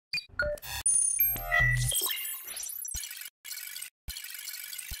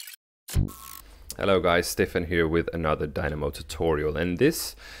Hello guys, Stefan here with another Dynamo tutorial. In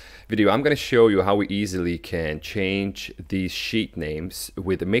this video I'm going to show you how we easily can change these sheet names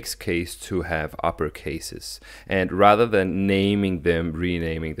with a mixed case to have upper cases. And rather than naming them,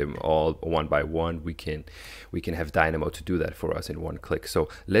 renaming them all one by one, we can have Dynamo to do that for us in one click. So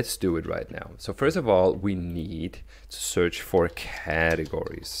let's do it right now. So first of all, we need to search for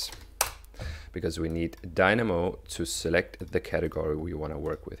categories, because we need Dynamo to select the category we want to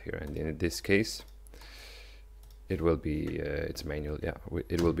work with here. And in this case, it will be, it's manual, yeah,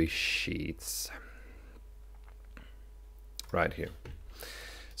 it will be sheets right here.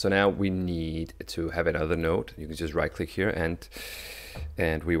 So now we need to have another node. You can just right click here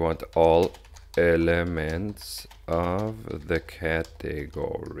and we want all elements of the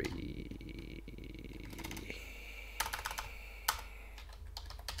category.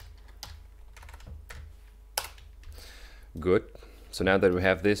 Good. So now that we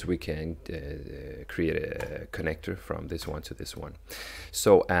have this, we can create a connector from this one to this one.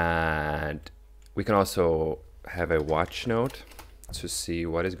 So, and we can also have a watch node to see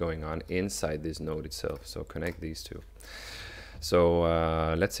what is going on inside this node itself. So connect these two. So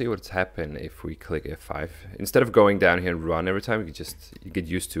let's see what's happened if we click F5. Instead of going down here and run every time, you get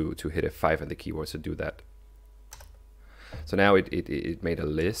used to hit F5 on the keyboard to do that. So now it made a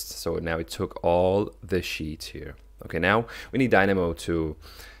list. So now it took all the sheets here. Okay, now we need Dynamo to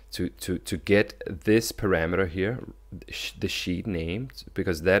get this parameter here, the sheet name,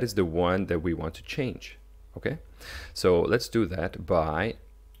 because that is the one that we want to change. Okay, so let's do that by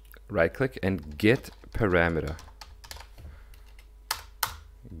right click and get parameter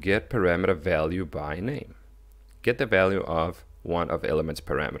value by name. Get the value of one of Element's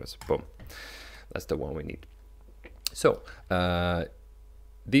parameters. Boom, that's the one we need. So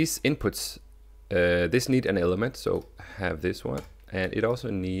these inputs, this need an element, so have this one, and it also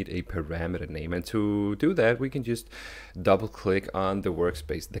need a parameter name. And to do that, we can just double click on the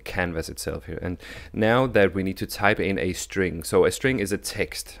workspace, the canvas itself here. And now that we need to type in a string, so a string is a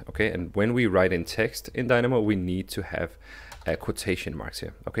text, okay? And when we write in text in Dynamo, we need to have quotation marks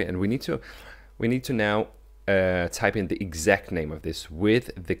here, okay? And we need to now type in the exact name of this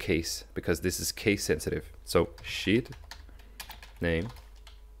with the case, because this is case sensitive. So sheet name,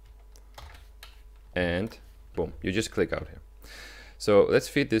 and boom, you just click out here. So let's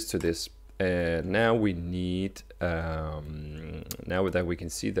feed this to this, and now we need now that we can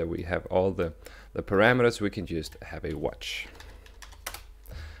see that we have all the parameters, we can just have a watch.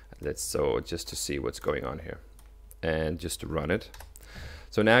 So just to see what's going on here and just to run it.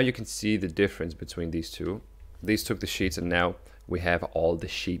 So now you can see the difference between these two. These took the sheets, and now we have all the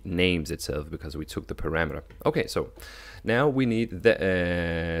sheet names itself because we took the parameter. Okay, so now we need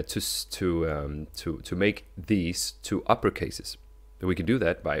the to make these two uppercases. We can do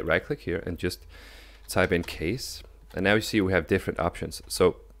that by right click here and just type in case, and now you see we have different options.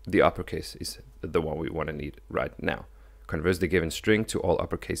 So the uppercase is the one we want to need right now. Converts the given string to all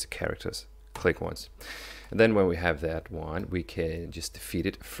uppercase characters. Click once, and then when we have that one, we can just feed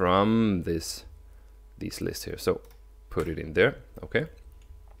it from this list here. So put it in there, okay?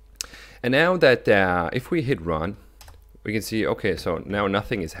 And now that if we hit run, we can see, okay, so now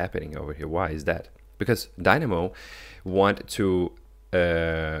nothing is happening over here. Why is that? Because Dynamo want to,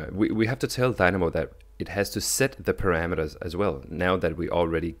 we have to tell Dynamo that it has to set the parameters as well, now that we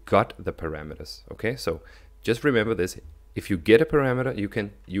already got the parameters, okay? So just remember this, if you get a parameter,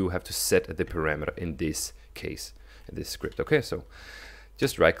 you have to set the parameter in this case, in this script, okay? So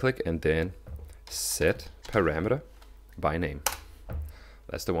just right click and then set parameter by name.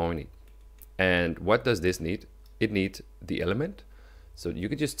 That's the one we need. And what does this need? It needs the element. So you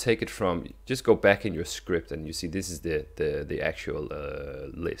can just take it from, just go back in your script and you see this is the actual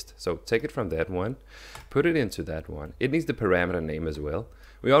list. So take it from that one, put it into that one. It needs the parameter name as well.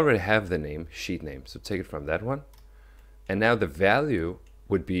 We already have the name, sheet name. So take it from that one. And now the value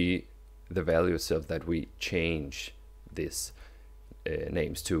would be the value itself that we change this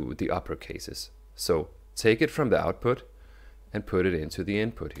names to the upper cases. So take it from the output and put it into the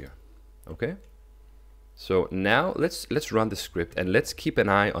input here. Okay? So now let's run the script and let's keep an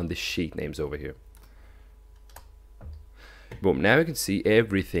eye on the sheet names over here. Boom, now you can see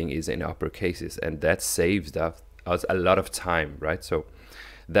everything is in upper cases, and that saves us a lot of time, right? So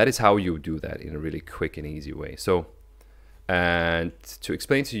that is how you do that in a really quick and easy way. So, and to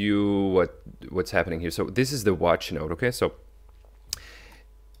explain to you what's happening here, so this is the watch node, okay? So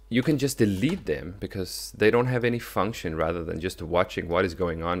you can just delete them because they don't have any function rather than just watching what is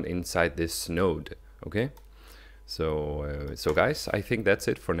going on inside this node, okay? So guys, I think that's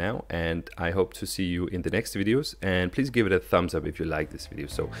it for now, and I hope to see you in the next videos, and please give it a thumbs up if you like this video.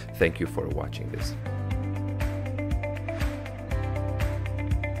 So thank you for watching this.